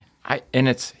And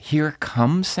it's Here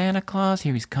Comes Santa Claus.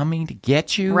 He's coming to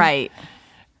get you. Right.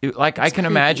 Like I can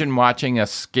imagine watching a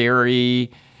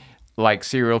scary, like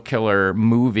serial killer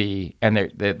movie, and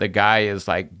the guy is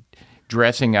like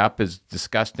dressing up as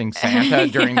disgusting Santa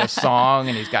during the song,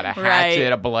 and he's got a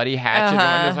hatchet, a bloody hatchet.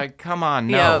 And it's like, come on,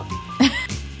 no. Yep.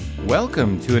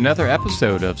 Welcome to another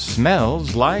episode of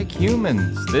Smells Like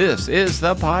Humans. This is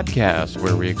the podcast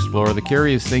where we explore the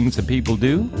curious things that people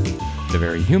do, the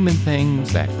very human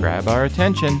things that grab our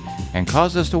attention and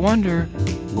cause us to wonder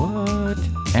what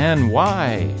and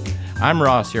why. I'm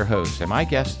Ross, your host, and my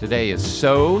guest today is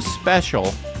so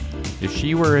special. If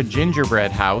she were a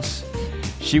gingerbread house,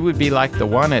 she would be like the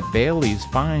one at Bailey's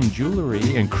Fine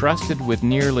Jewelry, encrusted with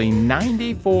nearly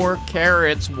 94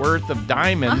 carats worth of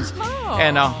diamonds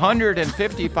and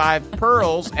 155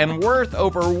 pearls, and worth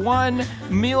over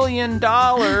 $1 million.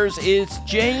 It's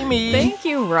Jamie. Thank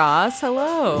you, Ross.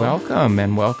 Hello.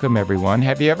 Welcome, everyone.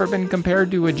 Have you ever been compared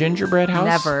to a gingerbread house?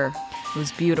 Never. It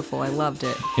was beautiful. I loved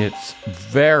it. It's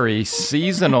very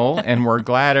seasonal, and we're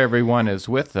glad everyone is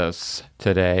with us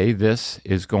today. This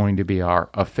is going to be our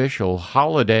official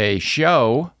holiday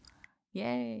show.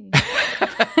 Yay.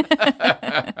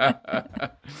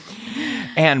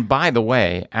 And by the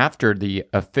way, after the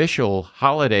official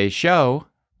holiday show,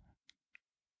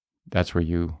 that's where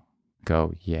you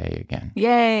go yay again.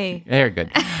 Yay. Very good.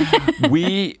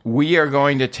 We are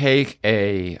going to take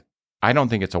I don't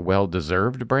think it's a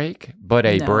well-deserved break, but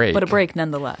a break. But a break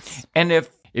nonetheless. And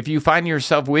if you find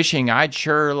yourself wishing, I'd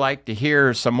sure like to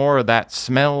hear some more of that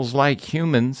Smells Like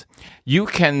Humans, you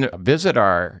can visit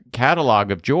our catalog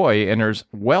of joy, and there's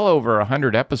well over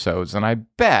 100 episodes, and I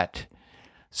bet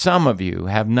some of you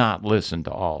have not listened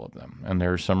to all of them. And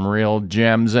there's some real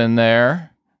gems in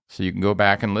there, so you can go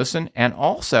back and listen. And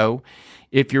also,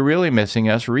 if you're really missing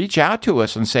us, reach out to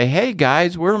us and say, hey,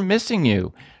 guys, we're missing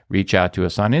you. Reach out to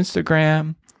us on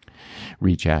Instagram.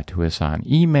 Reach out to us on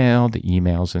email. The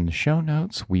email's in the show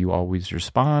notes. We always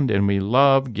respond, and we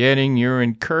love getting your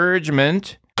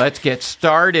encouragement. Let's get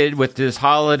started with this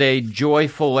holiday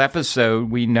joyful episode.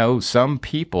 We know some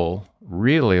people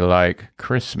really like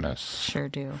Christmas. Sure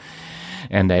do.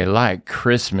 And they like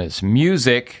Christmas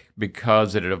music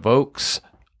because it evokes,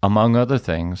 among other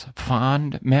things,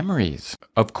 fond memories.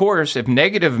 Of course, if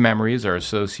negative memories are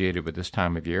associated with this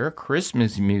time of year,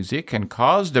 Christmas music can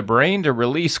cause the brain to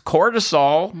release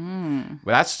cortisol.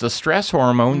 That's the stress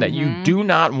hormone that you do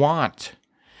not want.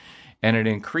 And it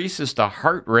increases the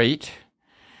heart rate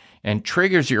and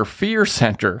triggers your fear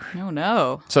center. Oh,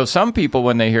 no. So some people,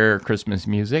 when they hear Christmas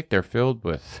music, they're filled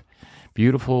with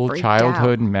beautiful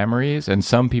childhood memories. And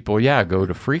some people, go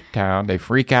to Freak Town. They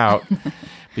freak out.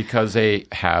 Because they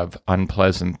have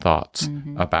unpleasant thoughts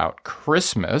about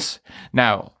Christmas.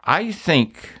 Now, I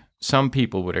think some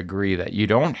people would agree that you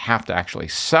don't have to actually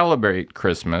celebrate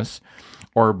Christmas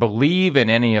or believe in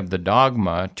any of the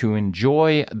dogma to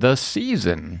enjoy the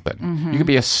season. But you could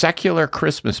be a secular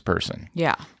Christmas person.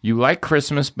 Yeah. You like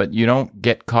Christmas, but you don't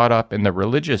get caught up in the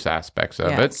religious aspects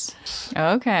of it.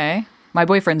 Okay. My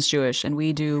boyfriend's Jewish, and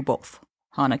we do both.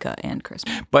 Hanukkah and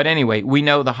Christmas. But anyway, we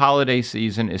know the holiday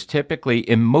season is typically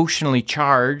emotionally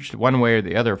charged one way or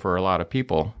the other for a lot of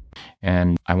people.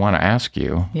 And I want to ask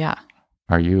you,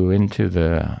 are you into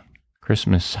the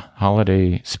Christmas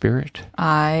holiday spirit?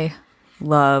 I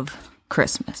love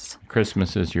Christmas.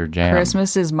 Christmas is your jam.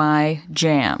 Christmas is my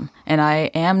jam. And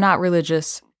I am not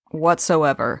religious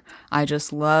whatsoever. I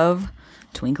just love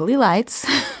twinkly lights.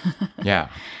 Yeah.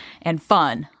 And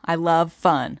fun. I love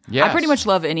fun. Yes. I pretty much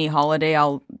love any holiday.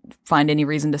 I'll find any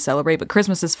reason to celebrate, but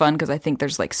Christmas is fun because I think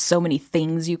there's like so many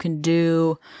things you can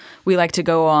do. We like to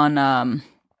go on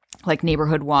like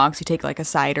neighborhood walks. You take like a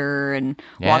cider and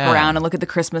walk around and look at the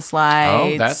Christmas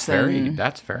lights. Oh, that's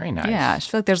very nice. Yeah, I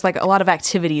feel like there's like a lot of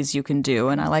activities you can do,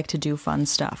 and I like to do fun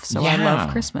stuff. So I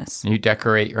love Christmas. You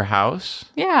decorate your house?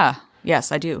 Yeah.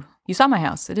 Yes, I do. You saw my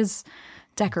house. It is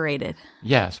decorated.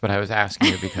 Yes, but I was asking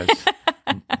you because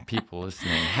people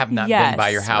listening have not been by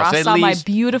your house. Ross saw my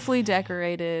beautifully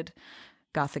decorated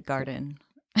Gothic garden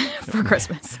for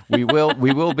Christmas. we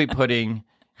will be putting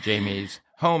Jamie's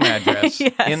home address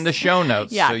in the show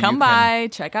notes. Yeah, so come by,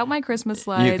 check out my Christmas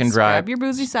lights. You can grab your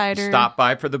boozy cider. Stop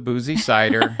by for the boozy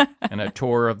cider and a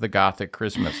tour of the Gothic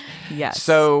Christmas. Yes.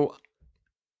 So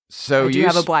I do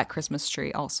have a black Christmas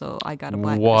tree also. I got a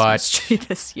black Christmas tree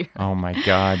this year. Oh my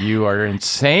God, you are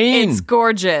insane. It's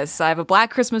gorgeous. I have a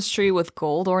black Christmas tree with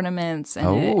gold ornaments,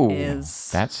 and it is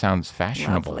that sounds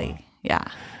fashionable. Lovely. Yeah.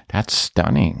 That's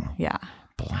stunning. Yeah.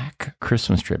 Black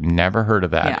Christmas tree. Never heard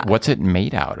of that. Yeah. What's it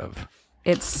made out of?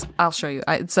 I'll show you.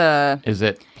 Is it plastic? It's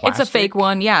a It's a fake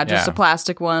one. Yeah, just a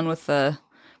plastic one with the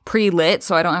pre-lit,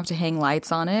 so I don't have to hang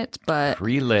lights on it, but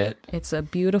Pre-lit. it's a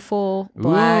beautiful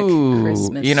black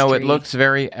Christmas it tree. looks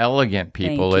very elegant,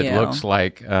 people. Thank It you. looks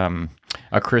like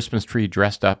a Christmas tree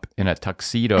dressed up in a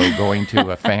tuxedo going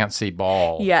to a fancy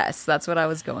ball. Yes, that's what I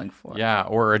was going for. Yeah,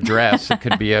 or a dress. It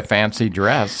could be a fancy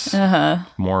dress.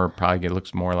 Probably it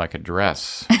looks more like a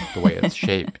dress, the way it's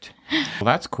shaped. Well,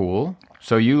 that's cool.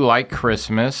 So you like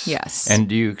Christmas. Yes. And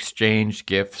do you exchange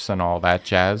gifts and all that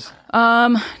jazz?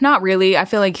 Not really. I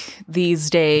feel like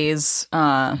these days,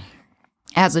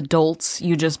 as adults,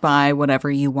 you just buy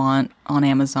whatever you want on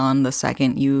Amazon the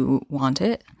second you want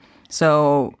it.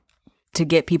 So to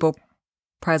get people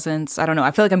presents, I don't know. I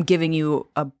feel like I'm giving you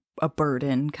a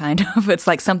burden, kind of. It's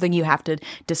like something you have to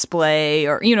display,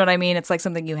 or you know what I mean? It's like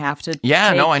something you have to Yeah,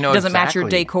 take. no, I know It doesn't match your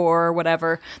exactly. decor or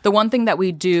whatever. The one thing that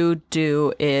we do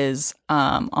is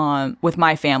on with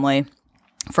my family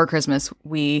for Christmas,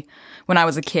 when I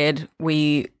was a kid,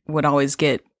 we would always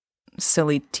get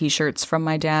silly t-shirts from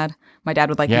my dad. My dad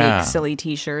would Yeah. make silly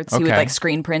t-shirts. He would Okay. like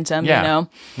screen print them, Yeah. you know?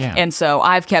 Yeah. And so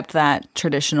I've kept that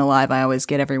tradition alive. I always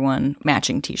get everyone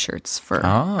matching t-shirts for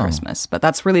Christmas. But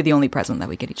that's really the only present that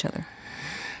we get each other.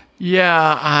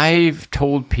 Yeah, I've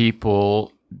told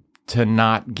people to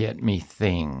not get me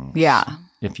things. Yeah.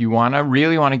 If you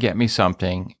really want to get me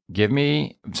something, give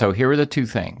me. So here are the two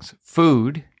things: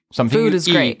 food. Something Food you is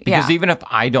eat, great, because yeah. even if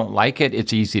I don't like it,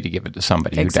 it's easy to give it to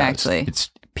somebody Exactly. who does.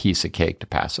 It's a piece of cake to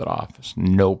pass it off. It's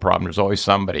no problem. There's always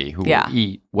somebody who Yeah. will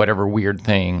eat whatever weird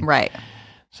thing Right.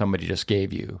 somebody just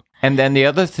gave you. And then the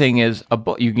other thing is a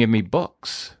book. You can give me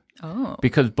books. Oh.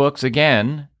 Because books,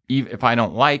 again, if I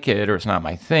don't like it or it's not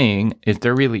my thing,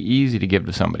 they're really easy to give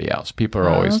to somebody else. People are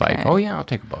always like, okay. oh, yeah, I'll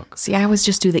take a book. See, I always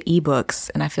just do the ebooks,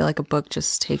 and I feel like a book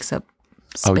just takes up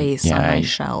space on my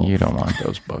shelf. You don't want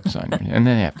those books on your... And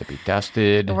then they have to be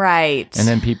dusted. Right. And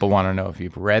then people want to know if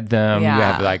you've read them. Yeah. You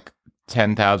have like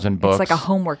 10,000 books. It's like a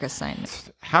homework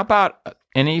assignment. How about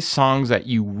any songs that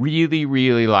you really,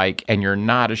 really like and you're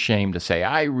not ashamed to say,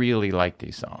 I really like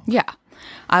these songs? Yeah.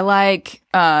 I like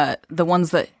the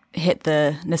ones that hit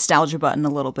the nostalgia button a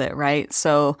little bit, right?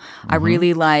 So I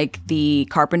really like the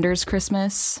Carpenters'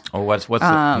 Christmas. Or what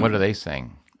do they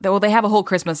sing? Well, they have a whole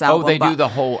Christmas album. Oh, they do but- the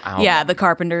whole album. Yeah, the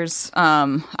Carpenters.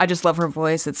 I just love her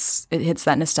voice. It hits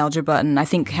that nostalgia button. I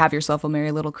think "Have Yourself a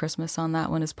Merry Little Christmas" on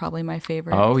that one is probably my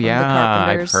favorite. Oh, from the yeah. I've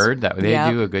Carpenters. heard that. They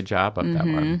Yep. do a good job of that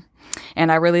one.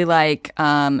 And I really like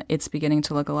 "It's Beginning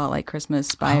to Look a Lot Like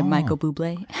Christmas" by Michael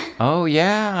Bublé. Oh,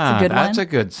 yeah. It's a good That's one. a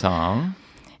good song.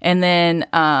 And then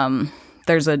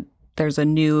there's a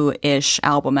new-ish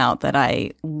album out that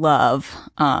I love.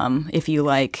 If you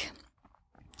like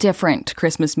different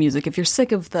Christmas music, if you're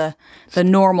sick of the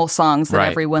normal songs that Right.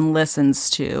 everyone listens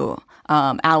to,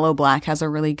 Aloe Black has a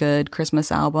really good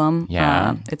Christmas album.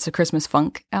 Yeah. It's a Christmas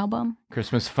funk album.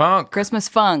 Christmas funk. Christmas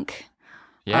funk.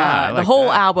 Yeah. I The like whole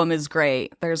that. album is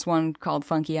great. There's one called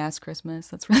Funky Ass Christmas.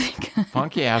 That's really good.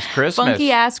 Funky Ass Christmas.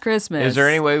 Funky Ass Christmas. Is there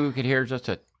any way we could hear just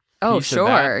a Oh, piece of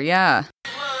that? sure. Yeah.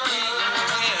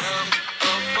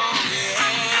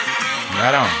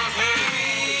 Right on.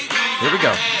 Here we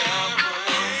go.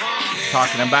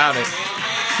 Talking about it.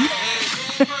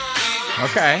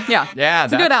 Okay. Yeah. Yeah.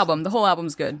 It's a good album. The whole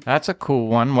album's good. That's a cool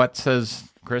one. What says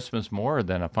Christmas more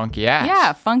than a funky ass?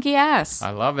 Yeah, Funky Ass. I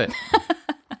love it.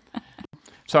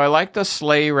 So I like the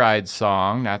sleigh ride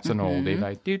song. That's an oldie.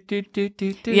 Like do do do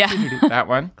do do. Yeah. do, do. That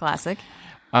one. Classic.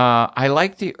 I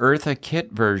like the Eartha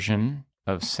Kitt version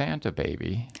of Santa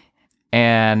Baby.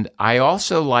 And I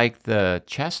also like the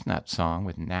Chestnut song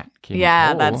with Nat King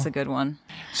Yeah, Cole. that's a good one.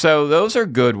 So those are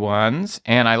good ones,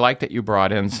 and I like that you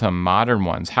brought in some modern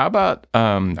ones. How about,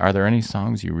 are there any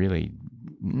songs you really,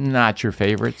 not your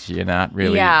favorites? You're not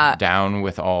really Yeah. down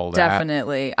with all that?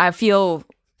 Definitely. I feel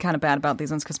kind of bad about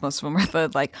these ones because most of them are the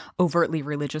like overtly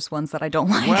religious ones that I don't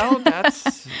like. Well, that's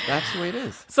the way it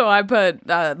is. So I put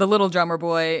The Little Drummer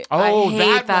Boy. Oh, I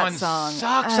hate that one song.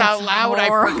 sucks That's out loud.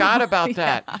 horrible. I forgot about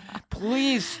that.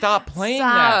 Please stop playing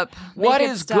Stop. that. Make What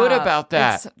it is good stop. about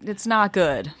that? It's not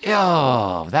good.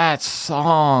 Oh, that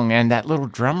song and that little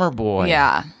drummer boy.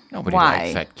 Yeah. Nobody Why?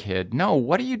 likes that kid. No,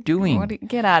 what are you doing?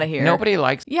 Get out of here. Nobody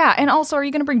likes. Yeah, and also, are you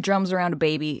going to bring drums around a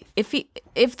baby? If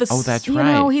the Oh, that's you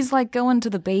know, right. he's like going to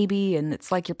the baby, and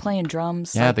it's like you're playing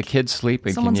drums. Yeah, like, the kid's sleeping.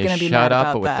 Can someone's you gonna be shut mad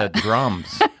up about with that. the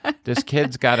drums? This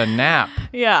kid's got a nap.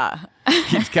 yeah.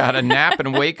 He's got a nap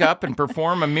and wake up and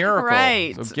perform a miracle.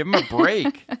 Right. So give him a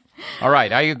break. All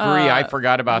right, I agree. I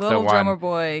forgot about the Little one. Drummer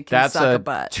Boy can That's suck a a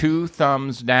butt. 2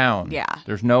 thumbs down. Yeah.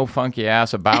 There's no funky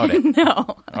ass about it.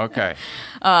 No. Okay.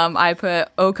 I put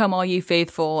 "O Come All Ye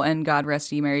Faithful" and "God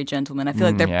Rest Ye Merry Gentlemen." I feel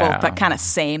like they're yeah. both that kind of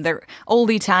same. They're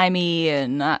oldie timey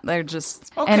and they're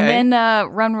just. Okay. And then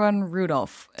 "Run Run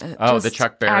Rudolph." Oh, just the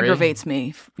Chuck Berry? aggravates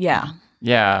me. Yeah,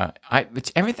 Yeah,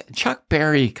 it's everything. Chuck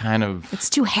Berry kind of. it's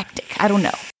too hectic. I don't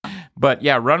know. But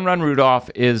yeah, Run Run Rudolph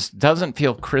doesn't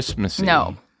feel Christmassy.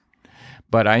 No.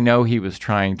 But I know he was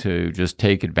trying to just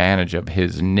take advantage of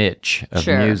his niche of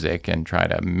Sure. music and try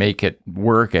to make it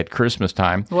work at Christmas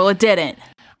time. Well, it didn't.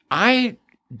 I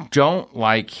don't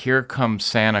like "Here Comes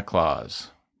Santa Claus"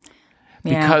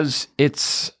 Yeah. because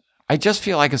I just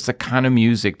feel like it's the kind of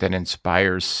music that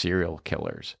inspires serial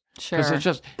killers. Sure. Because it's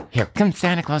just, "Here comes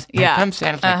Santa Claus, here Yeah. comes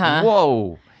Santa Claus."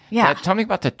 Whoa. Yeah. Tell me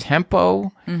about the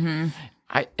tempo. Mm-hmm.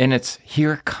 And it's,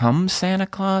 "Here comes Santa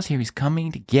Claus, here he's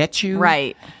coming to get you."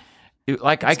 Right.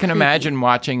 Like, I can creepy. imagine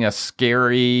watching a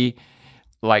scary,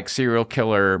 like, serial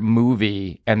killer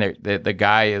movie, and the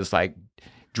guy is, like,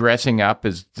 dressing up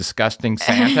as disgusting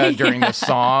Santa during the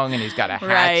song, and he's got a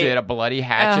hatchet, Right. a bloody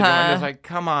hatchet. And it's like,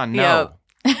 come on, no.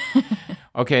 Yep.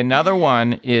 Okay, another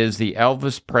one is the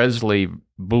Elvis Presley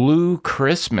 "Blue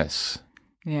Christmas."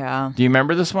 Yeah. Do you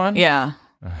remember this one? Yeah.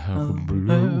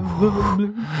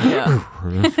 Yeah.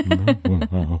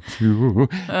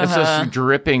 It's just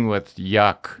dripping with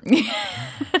yuck.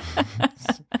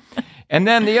 And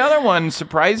then the other one,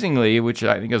 surprisingly, which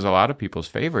I think is a lot of people's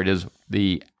favorite, is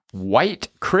the "White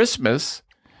Christmas."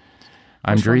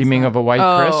 I'm dreaming of a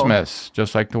white Christmas,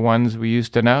 just like the ones we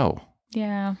used to know.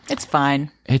 Yeah. It's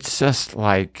fine. It's just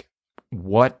like,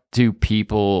 what do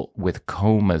people with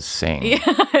comas sing? Yeah.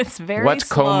 It's very What's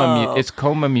slow. coma? It's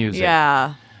coma music.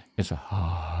 Yeah. It's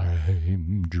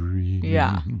I'm dreaming.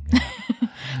 Yeah.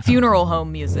 Funeral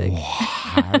home music.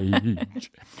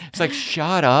 It's like,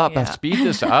 shut up. Yeah. Speed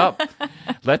this up.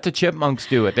 Let the Chipmunks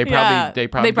do it. They Yeah,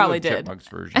 probably they probably do a did. Chipmunks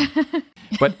version.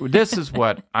 But this is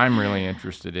what I'm really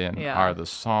interested in, Yeah. are the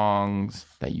songs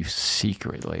that you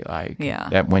secretly like. Yeah.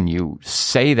 That when you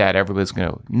say that, everybody's going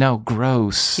to go, "No,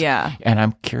 gross." Yeah. And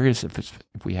I'm curious if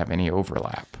we have any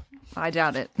overlap. I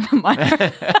doubt it.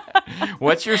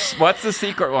 What's the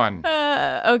secret one?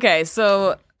 Okay,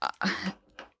 so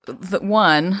the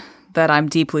one that I'm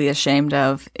deeply ashamed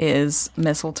of is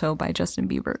 "Mistletoe" by Justin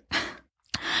Bieber.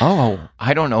 Oh,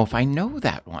 I don't know if I know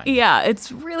that one. Yeah,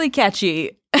 it's really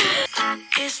catchy.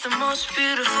 It's the most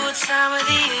beautiful time of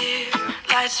the year.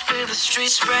 Lights fill the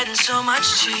streets, spreading so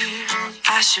much cheer.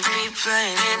 I should be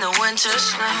playing in the winter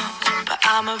snow, but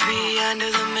I'ma be under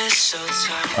the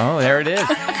mistletoe. Oh, there it is.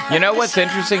 You know what's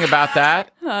interesting about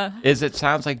that is it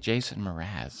sounds like Jason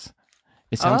Mraz.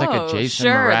 It sounds like a Jason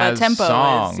Mraz the tempo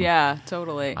song. is. Yeah,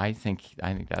 totally. I think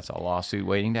that's a lawsuit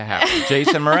waiting to happen.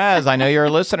 Jason Mraz, I know you're a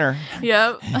listener.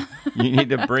 Yep. You need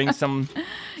to bring some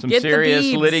Get the serious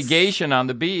Biebs. litigation on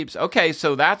the Biebs. Okay,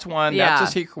 so that's one. Yeah. That's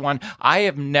a secret one. I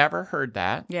have never heard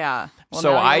that. Yeah. Well,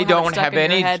 So now I you'll don't it stuck have in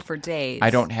your any- head for days.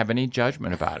 I don't have any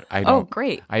judgment about it. I Oh, don't.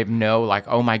 great. I have no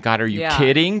oh my God, are you Yeah.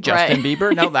 kidding? Justin Right.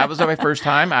 Bieber? No, that was my first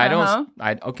time. I Uh-huh.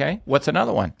 don't. Okay, what's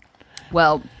another one?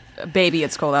 Well, "Baby,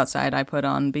 It's Cold Outside" I put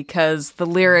on because the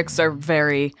lyrics are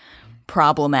very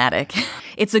problematic.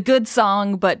 It's a good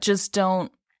song, but just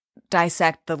don't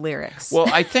dissect the lyrics. Well,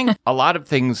 I think a lot of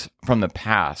things from the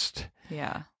past,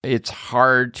 yeah. it's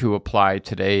hard to apply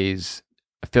today's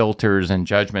filters and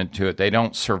judgment to it. They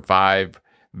don't survive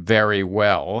very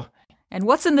well. And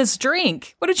what's in this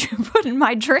drink? What did you put in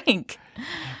my drink?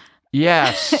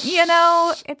 Yes. You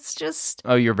know, it's just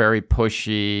Oh, you're very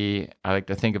pushy. I like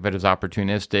to think of it as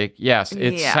opportunistic. Yes,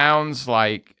 it Yeah. sounds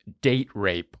like date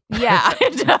rape. yeah,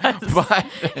 it does. But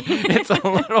it's a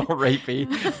little rapey.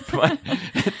 But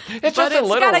it's But just a it's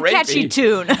little got a rapey. catchy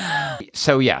tune.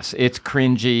 So yes, it's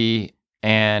cringy,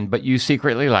 but you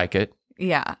secretly like it,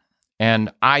 Yeah.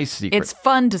 and I secretly. It's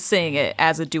fun to sing it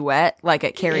as a duet, like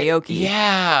at karaoke.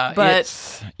 Yeah,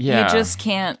 But you You just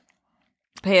can't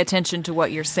pay attention to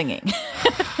what you're singing.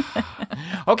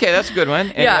 Okay, that's a good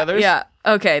one. Any others? Yeah.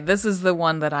 Okay, this is the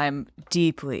one that I'm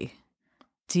deeply,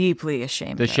 deeply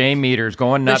ashamed The of. shame meter's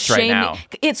going nuts right now.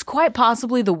 It's quite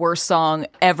possibly the worst song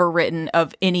ever written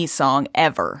of any song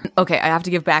ever. Okay, I have to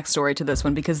give backstory to this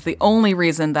one because the only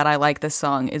reason that I like this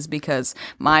song is because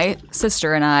my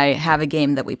sister and I have a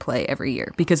game that we play every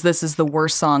year because this is the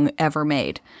worst song ever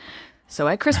made. So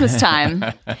at Christmas time,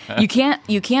 you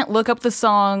can't look up the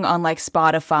song on like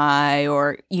Spotify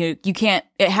or you can't.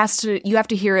 You have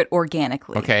to hear it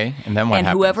organically. Okay, and then what And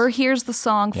happens? whoever hears the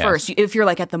song Yes. first, if you're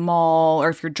like at the mall or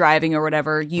if you're driving or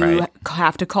whatever, you Right.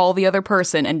 have to call the other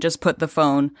person and just put the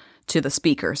phone to the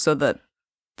speaker so that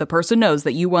the person knows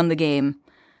that you won the game.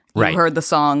 You Right. heard the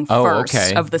song Oh, first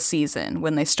okay. of the season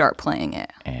when they start playing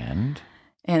it. And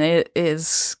And it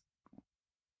is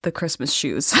the Christmas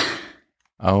shoes.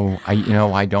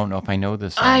 I don't know if I know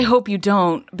this song. I hope you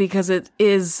don't, because it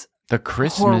is The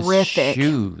Christmas horrific.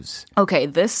 shoes. okay.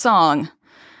 This song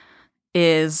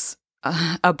is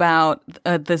about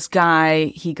this guy.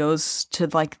 He goes to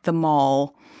like the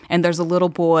mall, and there's a little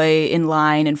boy in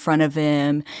line in front of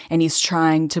him, and he's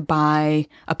trying to buy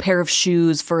a pair of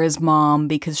shoes for his mom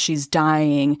because she's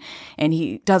dying, and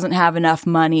he doesn't have enough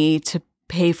money to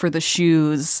pay for the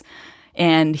shoes.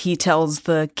 And he tells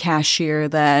the cashier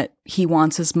that he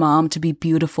wants his mom to be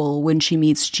beautiful when she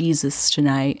meets Jesus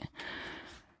tonight.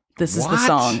 This is the What?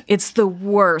 song. It's the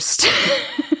worst.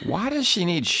 Why does she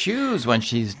need shoes when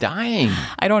she's dying?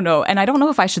 I don't know. And I don't know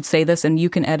if I should say this, and you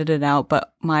can edit it out,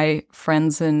 but my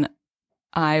friends and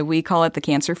we call it the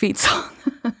Cancer Feet song.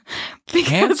 Because-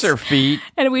 Cancer feet.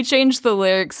 And we changed the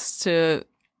lyrics to,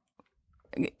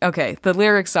 okay, the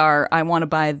lyrics are, I want to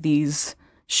buy these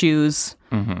shoes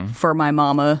for my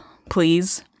mama,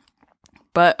 please.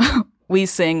 But we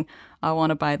sing, I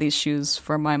want to buy these shoes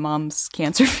for my mom's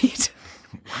cancer feet.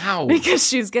 Wow. Because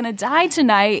she's going to die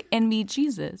tonight and meet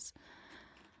Jesus.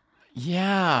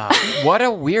 Yeah. What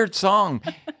a weird song.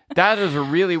 That is a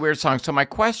really weird song. So my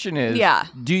question is, Yeah.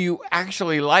 do you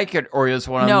actually like it, or is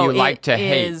one No, you like to it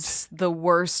hate? is the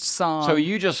worst song. So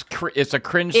you just it's a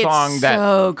cringe it's song that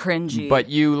so cringy. but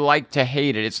you like to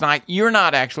hate it. It's not you're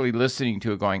not actually listening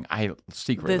to it going, I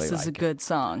secretly this is like a good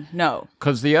song. No.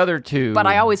 Because the other two But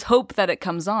I always hope that it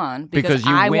comes on because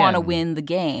you I want to win. win the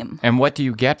game. And what do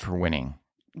you get for winning?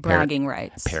 Bragging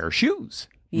rights. Pair of shoes.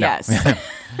 No. Yes.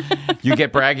 You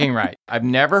get bragging right. I've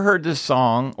never heard this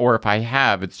song, or if I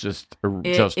have, it's just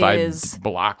is I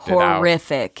blocked it out.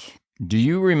 Horrific. Do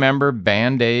you remember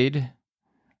Band-Aid?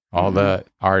 All the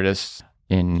artists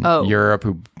in Europe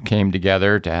who came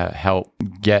together to help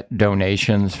get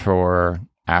donations for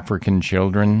African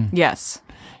children, Yes.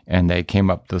 and they came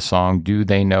up with the song "Do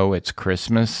They Know It's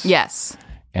Christmas?" Yes.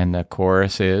 And the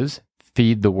chorus is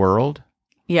 "Feed the world."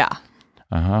 Yeah.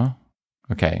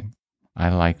 Okay. I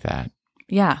like that.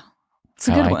 Yeah. It's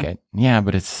a I good like one. it. Yeah,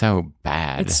 but it's so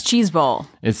bad. It's cheeseball.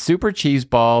 It's super cheese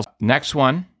balls. Next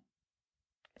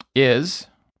is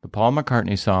the Paul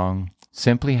McCartney song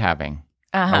 "Simply Having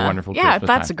a Wonderful Yeah, Christmas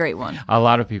that's Time." a great one. A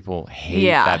lot of people hate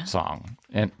Yeah. that song,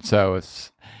 and so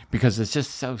it's because it's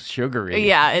just so sugary.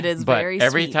 Yeah, it is but very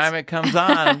every sweet. time it comes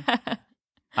on,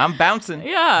 I'm bouncing.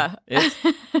 Yeah.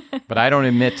 But I don't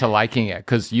admit to liking it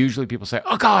because usually people say,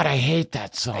 "Oh God, I hate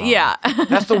that song." Yeah.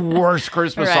 That's the worst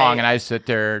Christmas Right. song, and I sit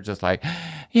there just like,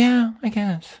 "Yeah, I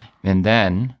guess." And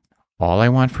then "All I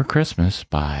Want for Christmas"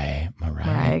 by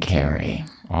Mariah Carey.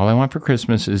 All I want for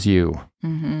Christmas is you.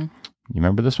 Mm-hmm. You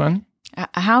remember this one?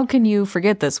 How can you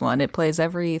forget this one? It plays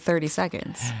every 30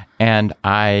 seconds. And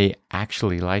I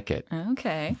actually like it,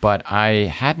 Okay. but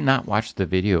I had not watched the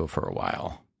video for a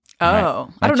while. Oh,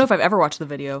 I don't know if I've ever watched the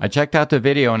video. I checked out the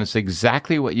video, and it's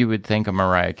exactly what you would think a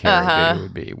Mariah Carey video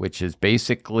would be, which is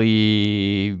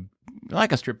basically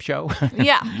like a strip show.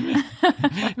 Yeah.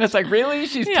 And it's like, really?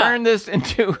 She's Yeah. turned this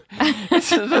into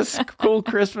this cool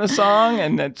Christmas song,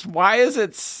 and why does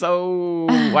it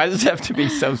have to be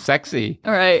so sexy?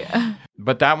 All right.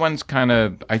 But that one's kind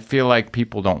of, I feel like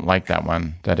people don't like that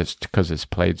one, that it's because it's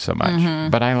played so much. Mm-hmm.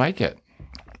 But I like it.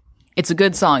 It's a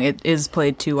good song. It is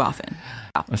played too often.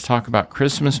 Let's talk about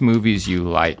Christmas movies you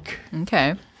like,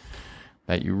 Okay.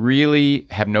 that you really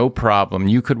have no problem.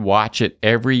 You could watch it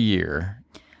every year.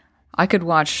 I could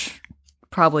watch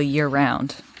probably year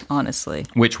round, honestly.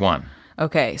 Which one?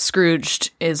 Okay.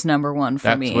 Scrooged is number one for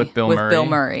That's me. with Bill Murray? Bill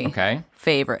Murray. Okay.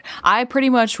 Favorite. I pretty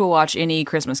much will watch any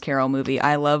Christmas Carol movie.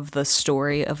 I love the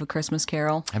story of A Christmas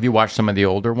Carol. Have you watched some of the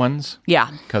older ones?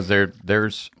 Yeah. Because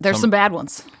there's There's some bad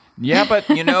ones. Yeah, but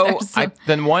you know, There's some-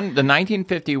 the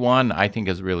 1951 I think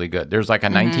is really good. There's like a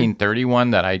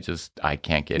 1931 that I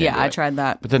can't get into. Yeah, I it. tried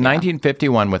that. But the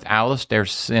 1951 with Alistair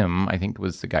Sim, I think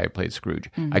was the guy who played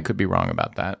Scrooge. I could be wrong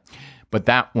about that. But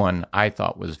that one I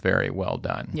thought was very well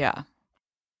done. Yeah.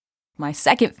 My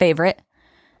second favorite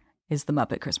is The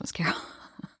Muppet Christmas Carol.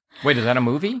 Wait, is that a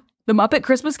movie? The Muppet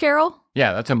Christmas Carol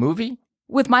Yeah, that's a movie?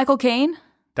 with Michael Caine?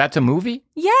 That's a movie?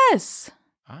 Yes.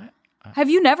 Have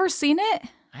you never seen it?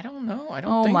 I don't know. I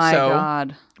don't Oh think my so.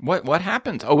 God. What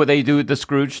happens? Oh, they do the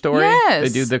Scrooge story? Yes.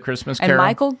 They do the Christmas And Carol?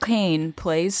 Michael Caine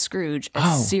plays Scrooge as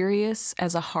Oh. serious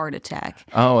as a heart attack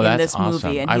Oh, in that's this awesome.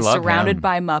 movie. And I he's love surrounded him.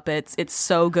 by Muppets. It's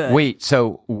so good. Wait,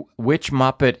 so which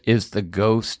Muppet is the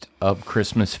ghost of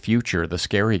Christmas Future, the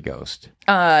scary ghost?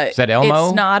 Is that Elmo?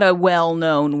 It's not a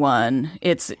well-known one.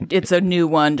 It's a new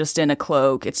one, just in a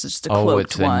cloak. It's just a cloaked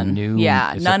it's one. A new,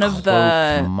 yeah, it's none a of the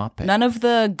Muppet. none of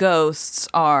the ghosts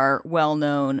are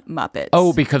well-known Muppets.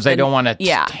 Oh, because they don't want to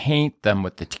yeah. taint them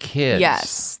with the kids.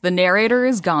 Yes, the narrator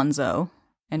is Gonzo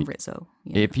and Rizzo.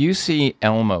 Yeah. If you see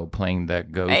Elmo playing the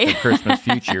Ghost of Christmas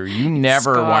Future, you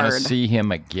never want to Scarred. see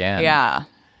him again. Yeah.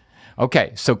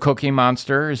 Okay, so Cookie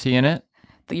Monster, is he in it?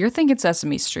 You're thinking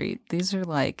Sesame Street. These are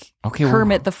like Okay, well-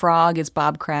 Kermit the Frog is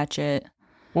Bob Cratchit.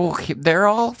 Well, they're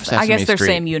all Sesame I guess they're Street.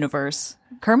 same universe.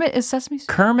 Kermit is Sesame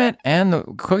Street. Kermit and the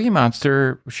Cookie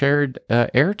Monster shared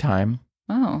airtime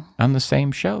Oh, on the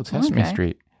same show, Sesame Okay.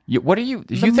 Street. Do you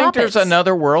The think there's Muppets.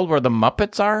 another world where the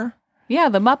Muppets are? yeah.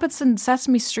 The Muppets and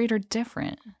Sesame Street are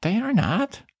different. They are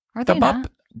not. Are they not?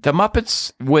 The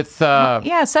Muppets with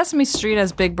Yeah, Sesame Street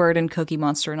has Big Bird and Cookie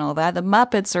Monster and all that. The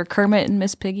Muppets are Kermit and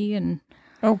Miss Piggy and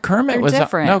Kermit They're was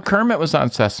different. Kermit was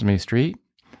on Sesame Street,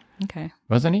 okay.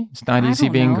 wasn't he? It's not I easy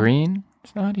don't being know. green.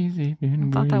 It's not easy being green.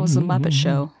 I thought that was the Muppet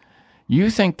Show. You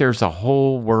think there's a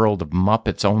whole world of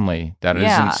Muppets only that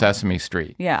Yeah. isn't Sesame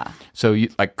Street. Yeah. So you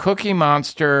like Cookie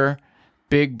Monster,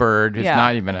 Big Bird is Yeah.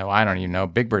 not even I don't even know.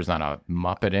 Big Bird's not a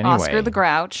Muppet anyway. Oscar the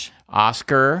Grouch.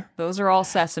 Oscar, Those are all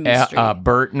Sesame Street.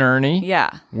 Bert and Ernie.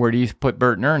 yeah. Where do you put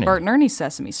Bert and Ernie? Bert and Ernie's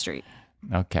Sesame Street.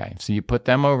 Okay, so you put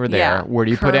them over there. Yeah. Where do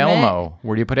you put Kermit. Elmo?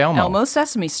 Where do you put Elmo? Elmo's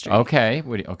Sesame Street. Okay,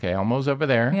 Elmo's over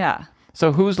there. Yeah.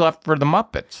 So who's left for the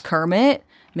Muppets? Kermit,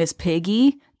 Miss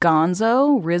Piggy,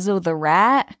 Gonzo, Rizzo the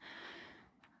Rat.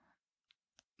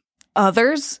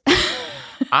 Others.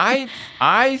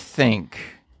 I think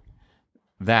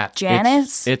that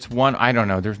Janice? It's one. I don't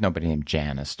know. There's nobody named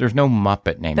Janice. There's no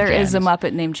Muppet named There Janice. is a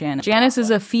Muppet named Janice. Janice is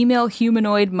a female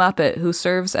humanoid Muppet who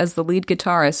serves as the lead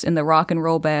guitarist in the rock and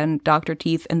roll band Dr.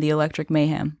 Teeth and the Electric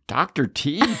Mayhem. Dr.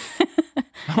 Teeth.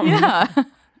 Yeah.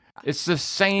 It's the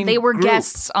same. They were group.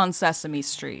 guests on Sesame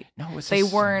Street. No, it's They the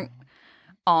s- weren't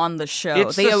on the show.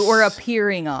 It's They the s- were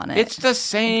appearing on it. It's the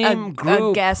same a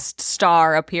group. guest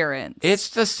star appearance. It's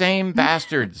the same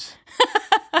bastards.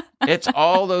 It's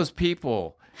all those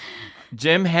people.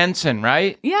 Jim Henson,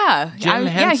 right? yeah. Jim Yeah, he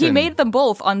Henson. made them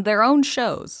both on their own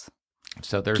shows.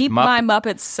 So there's Keep my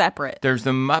Muppets separate. There's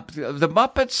the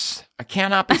Muppets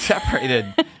cannot be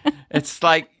separated. It's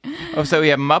like, so we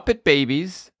have Muppet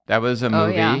Babies. That was a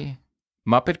movie. yeah.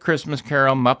 Muppet Christmas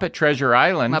Carol, Muppet Treasure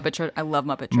Island, I love Muppet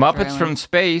Treasure Muppets Island. from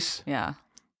Space. Yeah.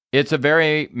 It's a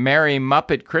very merry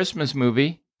Muppet Christmas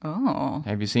movie. Oh.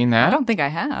 Have you seen that? I don't think I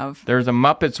have. There's a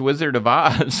Muppets Wizard of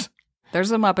Oz.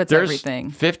 There's a Muppets There's everything.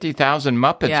 50,000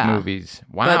 Muppets Yeah. movies.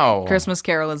 Wow. But Christmas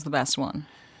Carol is the best one.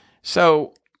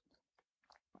 So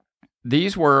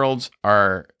these worlds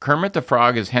are Kermit the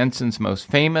Frog is Henson's most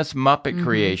famous Muppet Mm-hmm.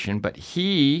 creation, but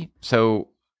so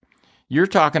you're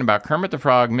talking about Kermit the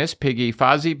Frog, Miss Piggy,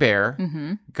 Fozzie Bear,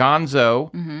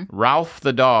 Gonzo, Ralph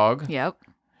the dog, Yep.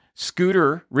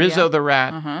 Scooter, Rizzo Yeah. the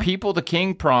rat, Uh-huh. People the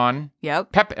King Prawn,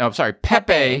 Yep.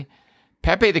 Pepe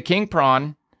the King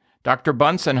Prawn, Dr.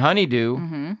 Bunsen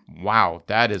Honeydew. Wow,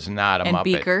 that is not a And Muppet.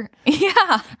 Beaker.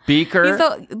 Yeah. Beaker. He's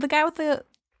the guy with the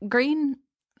green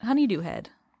honeydew head.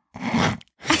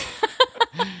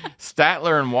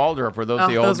 Statler and Waldorf were those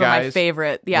the old those guys? are my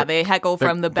favorite. Yeah, they heckle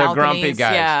from the The balconies. grumpy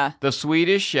guys. Yeah. The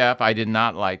Swedish Chef, I did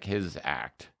not like his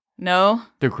act. No?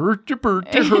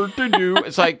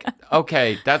 It's like,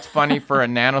 okay, that's funny for a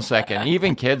nanosecond.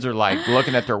 Even kids are like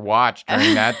looking at their watch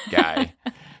during that guy.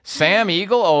 Sam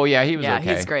Eagle, oh yeah, he was Yeah,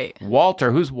 okay. he's great.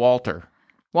 Walter, who's Walter?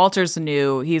 Walter's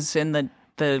new. He's in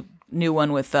the new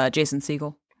one with Jason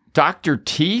Segel. Dr.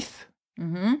 Teeth?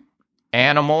 Mm-hmm.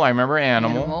 Animal, I remember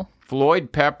Animal. Animal.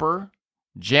 Floyd Pepper,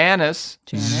 Janice,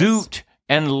 Janice. Zoot,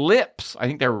 and Lips. I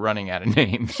think they were running out of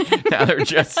names. Now they're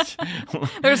just...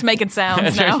 They're just making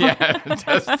sounds now.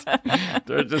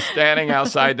 they're just standing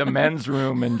outside the men's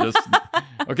room and just,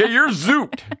 okay, you're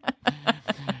Zoot.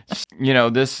 You know,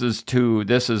 this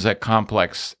is a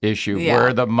complex issue. Yeah. Where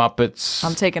are the Muppets?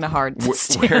 I'm taking a hard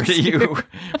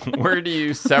Where do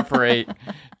you separate?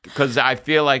 Because I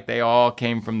feel like they all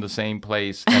came from the same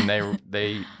place, and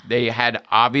they had,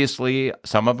 obviously,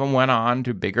 some of them went on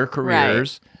to bigger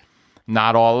careers.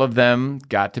 Not all of them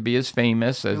got to be as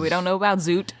famous as... We don't know about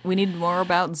Zoot. We need more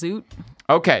about Zoot.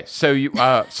 Okay, so you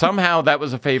somehow that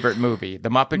was a favorite movie, the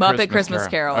Muppet Christmas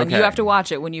Carol. And Okay. you have to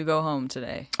watch it when you go home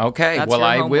today. Okay, That's well, your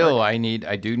I homework. will. I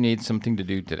do need something to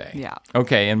do today. Yeah.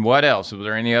 Okay, and what else? Was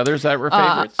there any others that were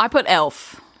favorites? I put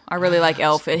Elf. I really like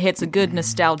Elf. It hits a good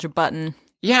nostalgia button.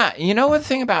 Yeah, you know what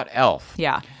thing about Elf?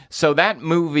 Yeah. So that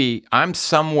movie, I'm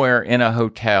somewhere in a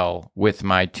hotel with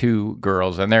my two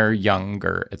girls, and they're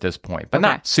younger at this point, but Okay.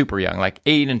 not super young, like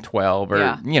 8 and 12 or,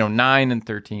 Yeah. 9 and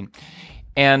 13.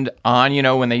 And on,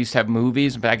 when they used to have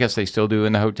movies, but I guess they still do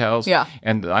in the hotels. Yeah.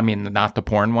 And I mean, not the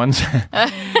porn ones.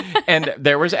 And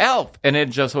there was Elf, and it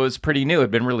just was pretty new. It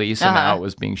had been released, and now it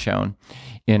was being shown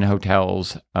in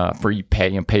hotels for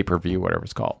pay-per-view, whatever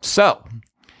it's called. So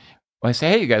I say,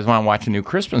 hey, you guys want to watch a new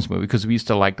Christmas movie? Because we used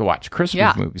to like to watch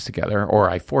Christmas movies together, or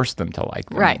I forced them to like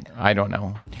them. Right. I don't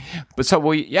know. But so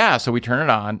we turn it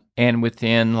on, and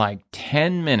within like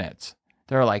 10 minutes,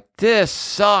 they're like, this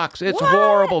sucks. It's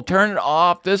horrible. Turn it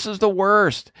off. This is the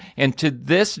worst. And to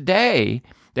this day,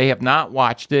 they have not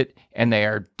watched it, and they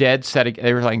are dead set.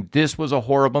 They were like, this was a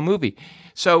horrible movie.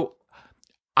 So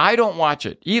I don't watch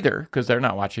it either because they're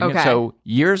not watching it. So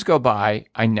years go by.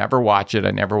 I never watch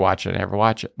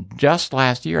it. Just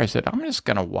last year, I said, I'm just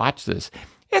going to watch this.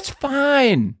 It's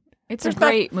fine. It's a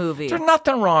great movie. There's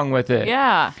nothing wrong with it.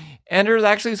 Yeah. And there's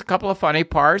actually a couple of funny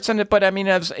parts in it. But I mean,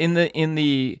 as in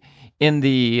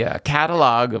the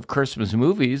catalog of Christmas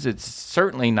movies, it's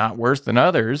certainly not worse than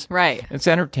others. Right. It's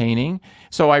entertaining.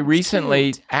 So I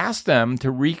recently asked them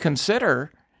to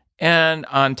reconsider, and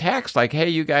on text, like, hey,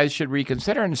 you guys should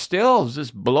reconsider. And still, it's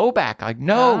this blowback. Like,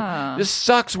 no, this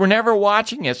sucks. We're never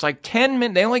watching it. It's like 10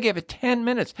 minutes. They only gave it 10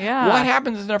 minutes. Yeah. What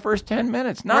happens in the first 10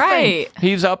 minutes? Nothing. Right.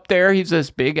 He's up there. He's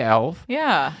this big elf.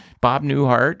 Yeah. Bob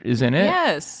Newhart is in it.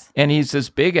 Yes. And he's this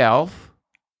big elf.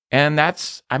 And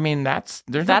that's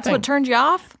what turned you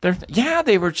off?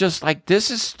 They were just like, this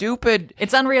is stupid.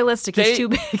 It's unrealistic. It's too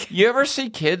big. You ever see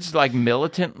kids like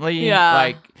militantly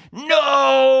like,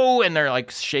 no, and they're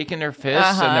like shaking their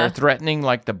fists and they're threatening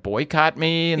like to boycott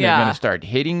me and they're going to start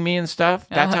hitting me and stuff?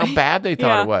 That's how bad they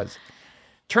thought it was.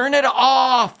 Turn it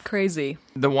off. Crazy.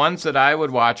 The ones that I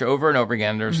would watch over and over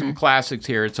again, there's some classics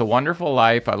here. It's a Wonderful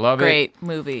Life. I love it. Great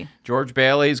movie. George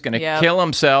Bailey's going to kill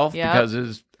himself because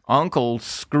his uncle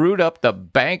screwed up the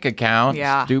bank account.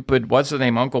 Yeah. Stupid. What's his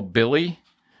name? Uncle Billy?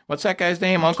 What's that guy's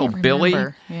name? Uncle Billy?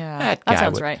 Yeah. That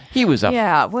sounds right. He was what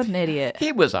an idiot.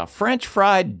 He was a French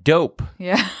fried dope.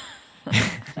 Yeah.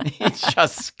 He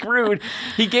just screwed.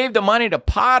 He gave the money to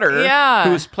Potter,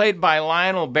 who was played by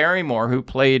Lionel Barrymore, who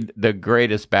played the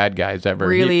greatest bad guys ever.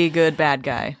 Really good bad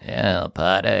guy. Yeah,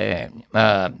 Potter.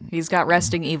 He's got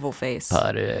resting evil face.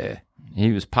 Potter.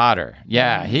 He was Potter.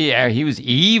 Yeah, he was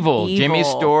evil. Jimmy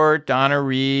Stewart, Donna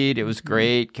Reed. It was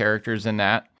great characters in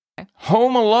that.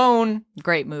 Home Alone.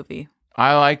 Great movie.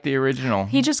 I like the original.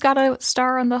 He just got a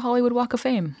star on the Hollywood Walk of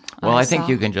Fame. Well, I think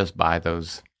you can just buy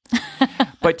those.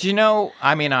 But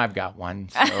I mean, I've got one.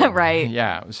 So, right.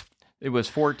 Yeah, it was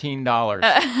 $14.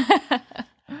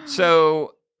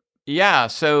 So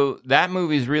that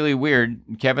movie's really weird.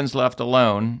 Kevin's left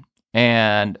alone.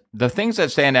 And the things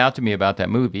that stand out to me about that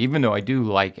movie, even though I do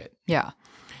like it,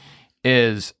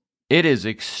 is it is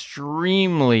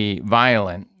extremely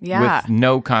violent with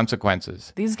no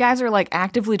consequences. These guys are like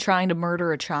actively trying to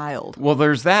murder a child. Well,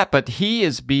 there's that, but he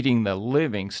is beating the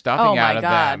living stuffing out of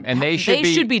them. And they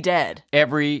should be dead.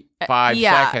 Every 5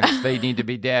 seconds, they need to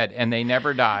be dead, and they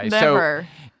never die. Never.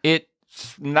 So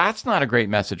that's not a great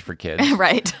message for kids.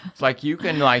 Right. It's like you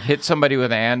can hit somebody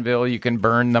with an anvil, you can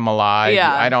burn them alive.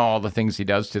 Yeah. I know all the things he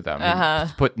does to them.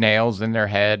 He put nails in their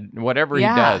head, whatever he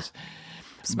does.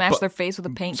 Smash their face with a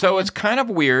paint So can. it's kind of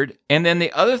weird. And then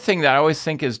the other thing that I always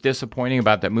think is disappointing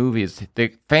about that movie is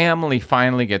the family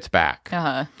finally gets back.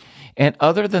 And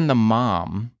other than the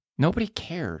mom, nobody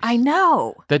cares. I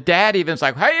know. The dad even's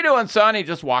like, how you doing, son? He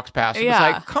just walks past him. It's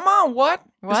like, come on, what?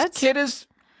 This kid is...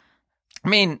 I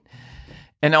mean...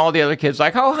 And all the other kids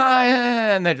like, oh, hi.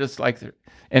 And they're just like...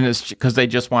 And it's because they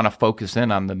just want to focus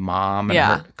in on the mom.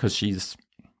 And because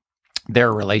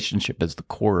their relationship is the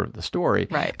core of the story.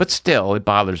 Right. But still, it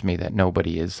bothers me that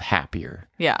nobody is happier.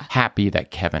 Yeah. Happy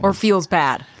that Kevin or feels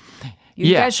bad.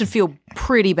 You guys should feel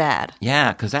pretty bad.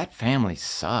 Yeah, because that family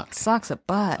sucks. Sucks a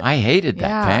butt. I hated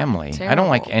that family. Terrible. I don't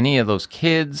like any of those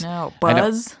kids. No.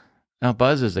 Buzz? No,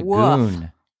 Buzz is a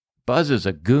goon. Buzz is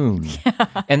a goon.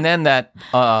 And then that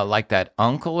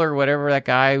uncle or whatever, that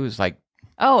guy who's like...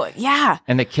 Oh, yeah.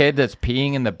 And the kid that's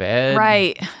peeing in the bed.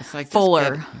 Right. It's like,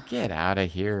 Fuller. Get out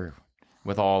of here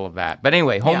with all of that. But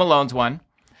anyway, Home Alone's one.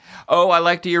 Oh, I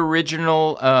like the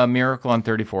original Miracle on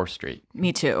 34th Street.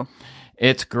 Me too.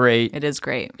 It's great. It is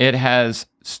great. It has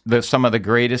some of the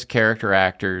greatest character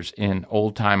actors in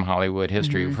old-time Hollywood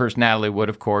history. First, Natalie Wood,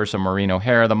 of course, and Maureen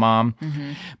O'Hara, the mom.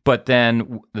 But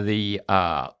then the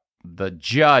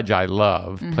judge I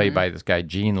love, played by this guy,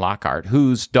 Gene Lockhart,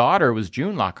 whose daughter was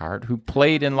June Lockhart, who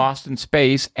played in Lost in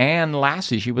Space and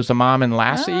Lassie. She was the mom in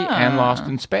Lassie and Lost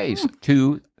in Space,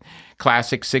 two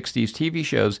classic 60s TV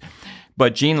shows.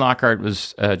 But Gene Lockhart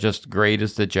was just great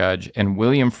as the judge. And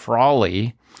William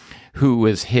Frawley, who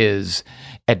was his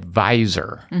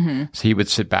advisor. So he would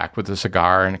sit back with a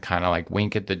cigar and kind of like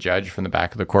wink at the judge from the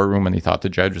back of the courtroom when he thought the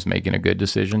judge was making a good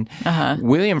decision.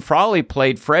 William Frawley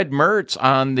played Fred Mertz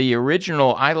on the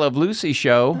original I Love Lucy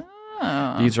show.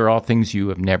 These are all things you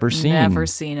have never seen. Never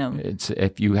seen them. It's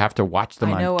if you have to watch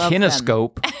them I know on of them.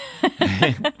 Kinescope.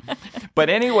 But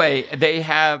anyway, they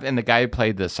have, and the guy who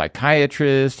played the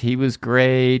psychiatrist, he was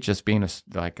great, just being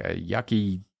like a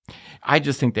yucky. I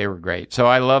just think they were great. So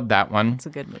I love that one. It's a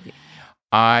good movie.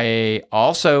 I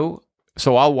also,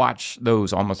 so I'll watch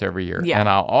those almost every year. Yeah. And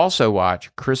I'll also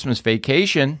watch Christmas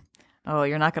Vacation. Oh,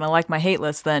 you're not going to like my hate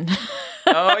list then.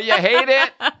 Oh, you hate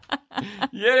it?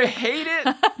 You hate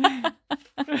it?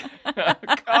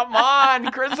 Come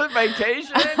on, Christmas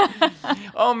Vacation.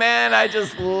 Oh man, I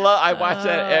just love. I watch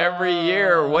that every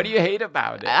year. What do you hate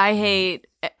about it?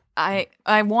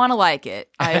 I want to like it.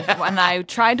 And I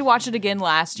tried to watch it again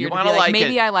last year. You to be wanna like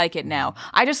maybe it. I like it now.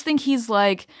 I just think he's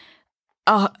like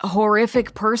a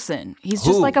horrific person. He's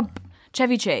just Who? like a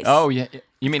Chevy Chase. Oh yeah,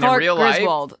 you mean Clark in real life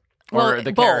Griswold. or Well,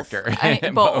 the both.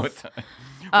 character? Both.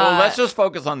 Well, let's just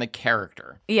focus on the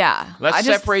character. Yeah. Let's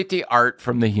separate the art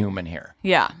from the human here.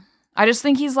 Yeah. I just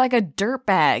think he's like a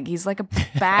dirtbag. He's like a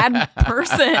bad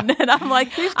person. And I'm like,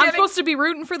 I'm supposed to be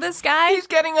rooting for this guy? He's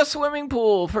getting a swimming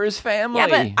pool for his family. Yeah,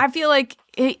 but I feel like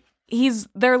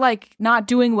they're like not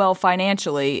doing well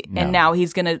financially, and now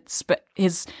he's gonna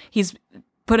he's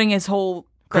putting his whole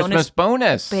Christmas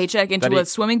bonus paycheck into that a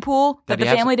swimming pool that he the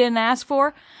has- family didn't ask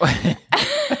for.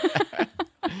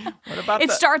 What about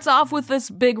It starts off with this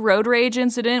big road rage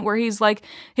incident where he's like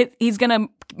he's gonna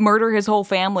murder his whole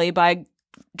family by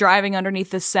driving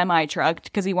underneath this semi truck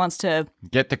because he wants to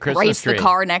get the Christmas race tree, the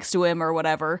car next to him or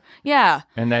whatever. Yeah.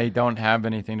 and they don't have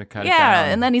anything to cut it down. Yeah,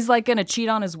 and then he's like gonna cheat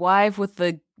on his wife with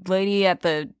the lady at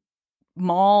the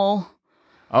mall.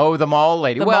 Oh, the mall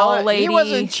lady. The well, mall lady. he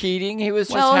wasn't cheating. He was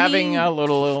just Well, having he- a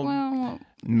little Well,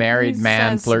 married he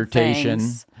man says some flirtation.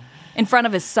 things in front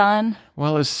of his son.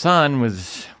 Well, his son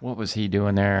was. What was he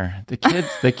doing there?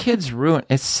 The kids ruin.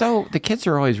 It's so. The kids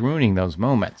are always ruining those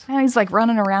moments. And he's like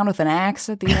running around with an axe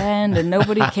at the end, and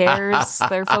nobody cares.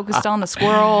 They're focused on the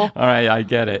squirrel. All right, I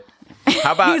get it.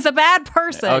 How about? He's a bad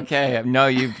person. Okay, no,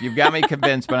 you've got me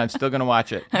convinced, but I'm still going to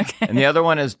watch it. Okay. And the other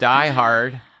one is Die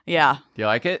Hard. Yeah. Do you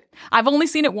like it? I've only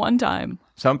seen it one time.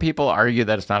 Some people argue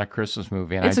that it's not a Christmas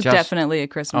movie, and It's I just definitely a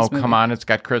Christmas movie. oh come on, it's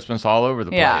got Christmas all over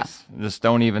the Yeah. place. Just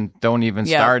don't even Yeah.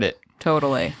 start it.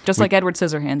 Totally. Just like Edward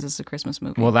Scissorhands is a Christmas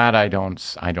movie. Well, that I don't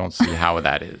see how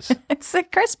that is. It's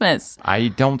at Christmas. I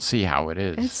don't see how it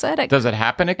is. It's at Does it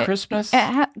happen at Christmas?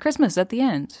 Christmas at the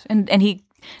end. And he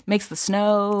makes the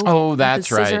snow. Oh, with that's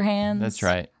his right. Scissor hands. That's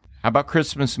right. How about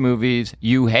Christmas movies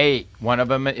you hate? One of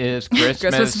them is Christmas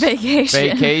Christmas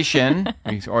Vacation. Vacation.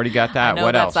 We've already got that. No,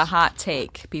 What that's else? a hot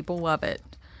take. People love it.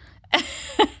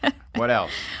 What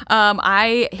else?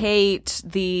 I hate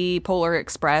the Polar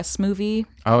Express movie,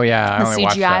 Oh yeah, I the only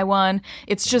watched CGI that. one.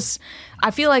 It's just, I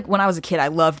feel like when I was a kid, I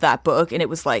loved that book, and it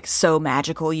was like so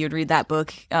magical. You'd read that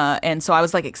book, and so I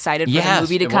was like excited for Yes, the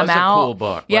movie to it come was a out. cool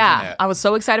book, yeah, wasn't it? I was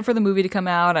so excited for the movie to come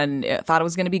out, and thought it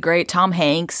was going to be great. Tom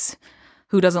Hanks,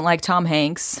 who doesn't like Tom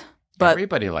Hanks? But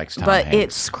Everybody likes Tom but Hanks.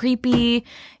 it's creepy.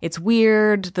 It's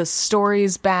weird. The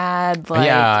story's bad. Like,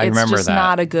 Yeah, I it's remember just that.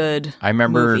 not a good I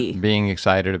remember movie. being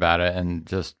excited about it and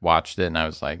just watched it, and I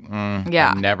was like,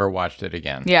 Yeah. I never watched it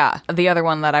again. Yeah. The other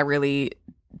one that I really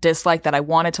disliked that I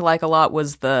wanted to like a lot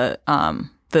was the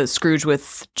Scrooge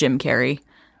with Jim Carrey,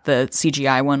 the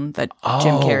CGI one that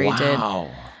Jim Carrey did.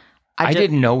 Wow. I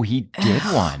didn't know he did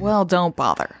one. Well, don't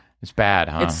bother. It's bad,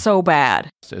 huh? It's so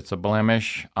bad. It's a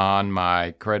blemish on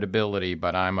my credibility,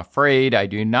 but I'm afraid I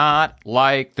do not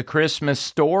like the Christmas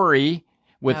Story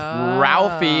with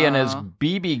Ralphie and his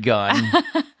BB gun.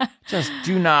 Just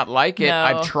do not like it. No.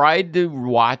 I've tried to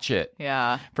watch it.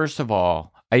 Yeah. First of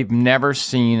all, I've never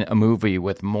seen a movie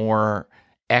with more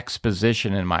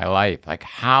exposition in my life. Like,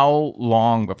 how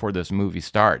long before this movie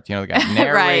starts? You know, the guy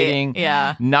narrating.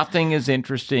 Yeah. Nothing is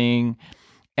interesting.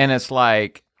 And it's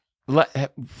like,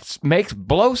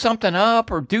 blow something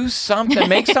up or do something,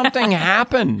 make something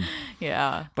happen.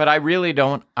 Yeah. But I really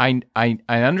don't. I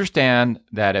understand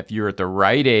that if you're at the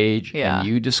right age Yeah. and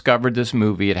you discovered this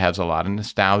movie, it has a lot of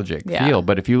nostalgic Yeah. feel.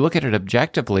 But if you look at it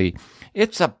objectively,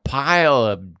 it's a pile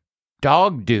of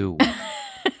dog do.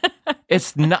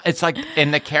 It's not. It's like,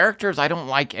 and the characters, I don't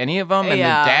like any of them. And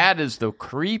Yeah. the dad is the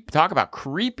creep. Talk about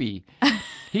creepy.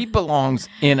 He belongs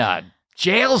in a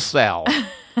jail cell.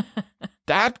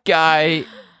 That guy,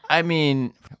 I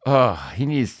mean, Oh, he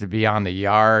needs to be on the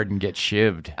yard and get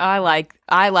shivved. I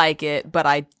like it, but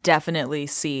I definitely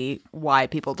see why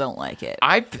people don't like it.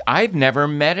 I've never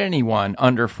met anyone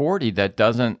under 40 that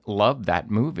doesn't love that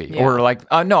movie. Yeah. Or like,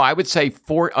 no, I would say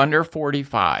under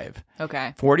 45.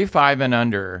 Okay. 45 and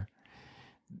under,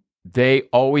 they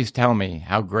always tell me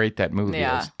how great that movie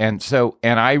Yeah. is.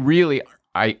 And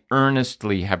I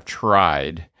earnestly have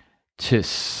tried to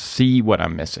see what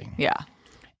I'm missing. Yeah.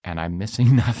 And I'm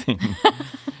missing nothing.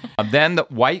 Then the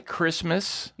White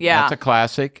Christmas. Yeah. That's a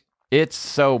classic. It's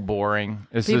so boring.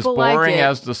 It's People as like boring it.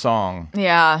 as the song.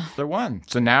 Yeah. The one.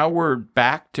 So now we're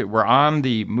on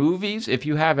the movies, if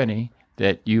you have any,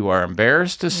 that you are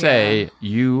embarrassed to say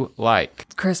you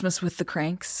like. Christmas with the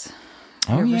Cranks.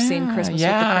 Oh, Have you ever yeah, seen Christmas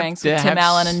yeah, with the Cranks with I Tim have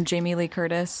Allen and Jamie Lee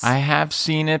Curtis? I have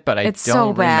seen it, but It's don't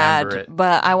so bad, remember it.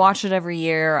 but I watch it every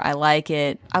year. I like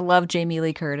it. I love Jamie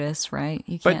Lee Curtis, right?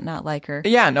 You can't not like her.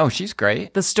 Yeah, no, she's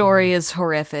great. The story is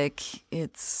horrific.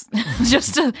 It's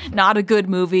just not a good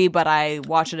movie, but I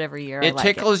watch it every year. I It like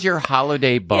tickles your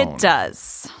holiday bone. It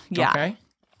does. Yeah. Okay.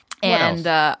 And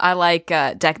I like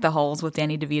Deck the Halls with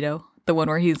Danny DeVito. The one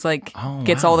where he's like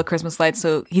gets all the Christmas lights.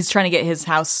 So he's trying to get his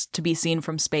house to be seen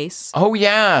from space. Oh,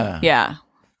 yeah. Yeah.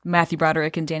 Matthew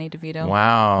Broderick and Danny DeVito.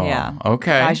 Wow. Yeah.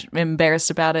 Okay. I'm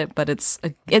embarrassed about it, but it's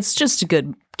just a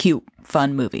good, cute,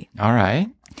 fun movie. All right.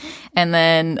 And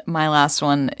then my last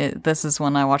one, this is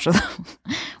one I watch with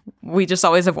we just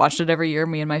always have watched it every year,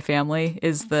 me and my family,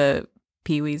 is the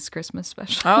Pee-wee's Christmas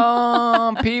special.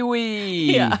 Oh,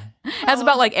 Pee-wee. Yeah. Has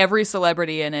about like every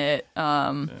celebrity in it.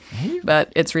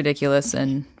 But it's ridiculous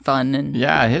and fun and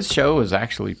Yeah, his show was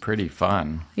actually pretty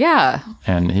fun. yeah.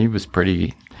 And he was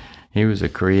a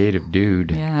creative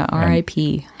dude. Yeah,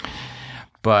 R.I.P.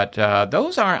 But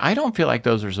I don't feel like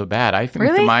those are so bad. I think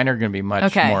Really? mine are going to be much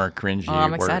Okay. more cringy. Oh,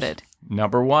 I'm worse. excited.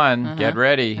 Number one, get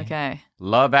ready. Okay.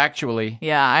 Love Actually.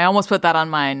 Yeah, I almost put that on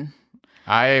mine.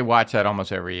 I watch that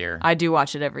almost every year. I do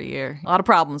watch it every year. A lot of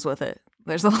problems with it.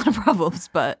 There's a lot of problems,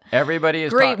 but Everybody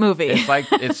is Great movie.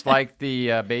 It's like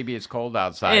the Baby It's Cold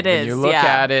Outside. It when is, you look yeah.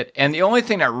 at it, and the only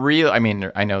thing that really, I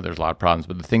mean, I know there's a lot of problems,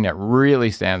 but the thing that really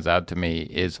stands out to me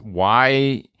is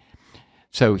why.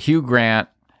 So Hugh Grant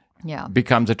yeah.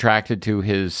 becomes attracted to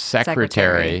his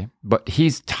secretary. But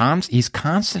he's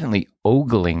constantly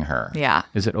ogling her. Yeah.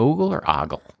 Is it ogle or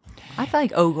ogle? I feel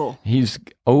like Ogle. He's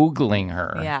ogling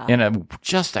her Yeah. in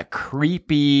just a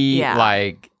creepy, Yeah.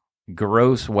 like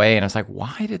gross way. And it's like,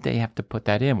 why did they have to put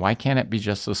that in? Why can't it be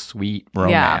just a sweet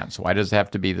romance? Why does it have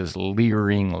to be this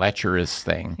leering, lecherous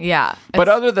thing? Yeah. But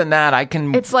other than that, I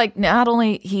can. It's like not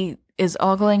only he is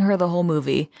ogling her the whole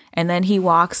movie, and then he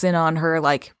walks in on her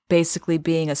like basically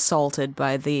being assaulted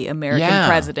by the American Yeah.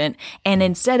 president, and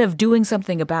instead of doing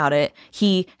something about it,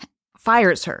 he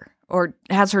fires her or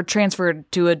has her transferred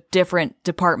to a different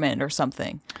department or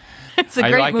something. It's a I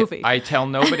great like movie. It. I tell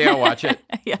nobody I watch it.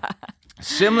 Yeah.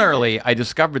 Similarly, I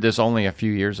discovered this only a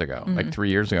few years ago, like 3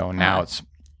 years ago, and now it's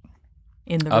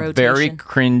In the a rotation. very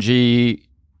cringy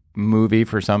movie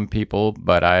for some people,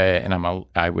 but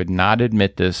I would not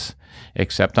admit this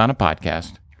except on a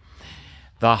podcast.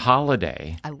 The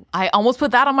Holiday. I almost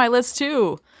put that on my list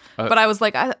too, but I was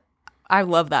like, I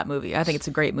love that movie. I think it's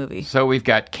a great movie. So we've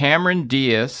got Cameron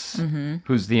Diaz,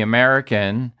 who's the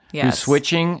American, who's Yes.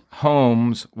 switching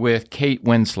homes with Kate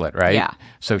Winslet, right? Yeah.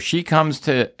 So she comes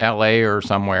to L.A. or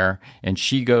somewhere, and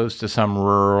she goes to some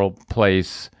rural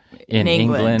place in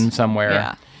England somewhere.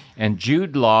 Yeah. And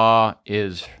Jude Law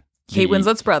is Kate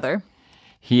Winslet's brother.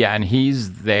 and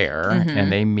he's there, and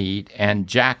they meet. And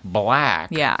Jack Black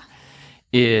Yeah.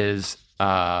 is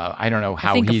I don't know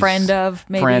how think a he's friend of,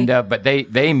 maybe. but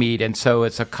they meet, and so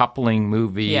it's a coupling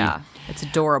movie. Yeah. It's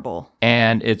adorable.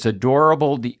 And it's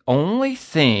adorable. The only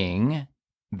thing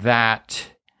that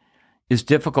is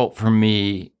difficult for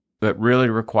me, but really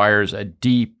requires a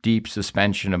deep, deep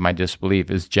suspension of my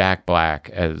disbelief, is Jack Black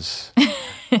as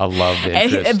a love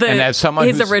interest. And as someone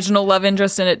his who's, original love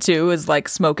interest in it too is like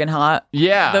smoking hot.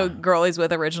 yeah, The girl he's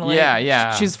with originally.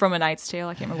 Yeah. She's from A Knight's Tale.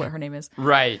 I can't remember what her name is.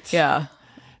 right. Yeah.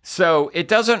 So it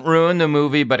doesn't ruin the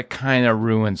movie, but it kind of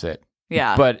ruins it.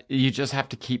 Yeah. But you just have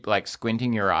to keep like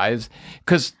squinting your eyes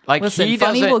because like Listen, he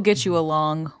funny doesn't. will get you a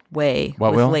long way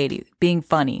What with will? ladies. Being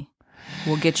funny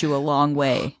will get you a long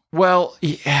way. Well,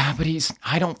 yeah, but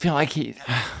I don't feel like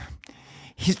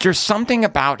there's something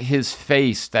about his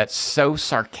face that's so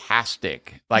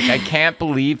sarcastic. Like, I can't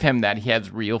believe him that he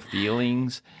has real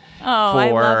feelings Oh,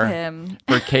 I love him.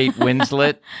 for Kate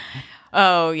Winslet.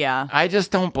 Oh, yeah. I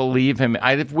just don't believe him.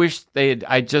 I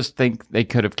just think they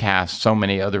could have cast so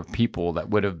many other people that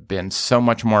would have been so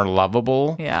much more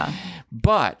lovable. Yeah.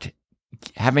 But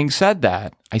having said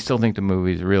that, I still think the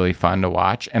movie is really fun to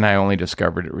watch, and I only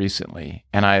discovered it recently.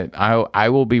 And I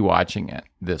will be watching it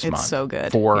this month. It's so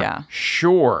good. For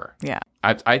sure. Yeah.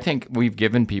 I think we've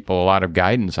given people a lot of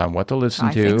guidance on what to listen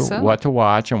I to, think so. what to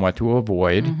watch, and what to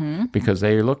avoid, because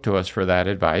they look to us for that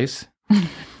advice.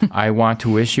 I want to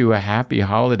wish you a happy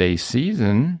holiday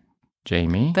season,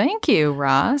 Jamie. Thank you,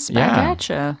 Ross. Back Yeah. at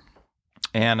ya.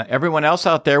 And everyone else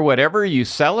out there, whatever you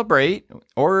celebrate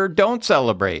or don't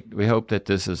celebrate, we hope that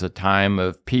this is a time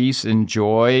of peace and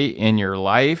joy in your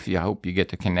life. I hope you get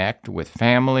to connect with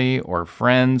family or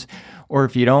friends. Or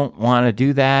if you don't want to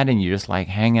do that and you just like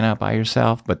hanging out by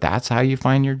yourself, but that's how you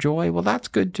find your joy, well, that's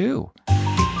good too.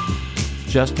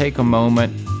 Just take a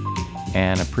moment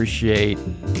and appreciate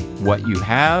what you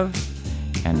have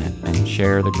and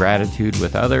share the gratitude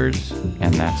with others.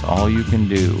 And that's all you can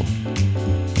do.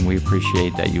 And we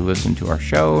appreciate that you listen to our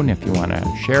show. And if you want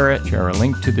to share it, share a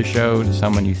link to the show to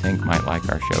someone you think might like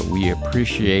our show. We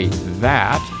appreciate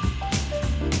that.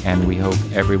 And we hope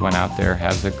everyone out there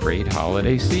has a great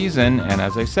holiday season. And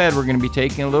as I said, we're going to be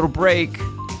taking a little break.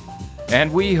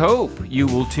 And we hope you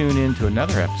will tune in to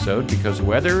another episode, because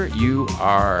whether you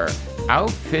are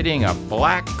outfitting a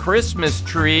black Christmas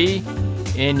tree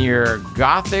in your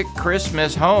Gothic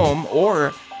Christmas home,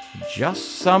 or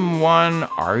just someone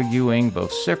arguing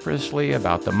vociferously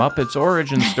about the Muppets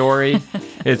origin story,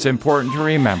 it's important to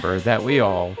remember that we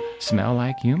all smell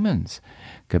like humans.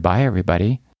 Goodbye,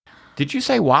 everybody. Did you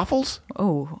say waffles?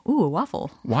 Oh, ooh, a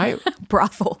waffle. Why?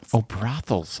 Brothels. Oh,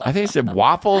 brothels. I think you said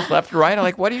waffles left or right. I'm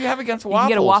like, what do you have against You waffles?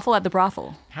 can get a waffle at the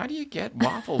brothel. How do you get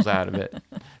waffles out of it?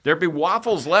 There'd be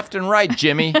waffles left and right,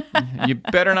 Jimmy. You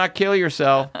better not kill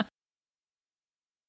yourself.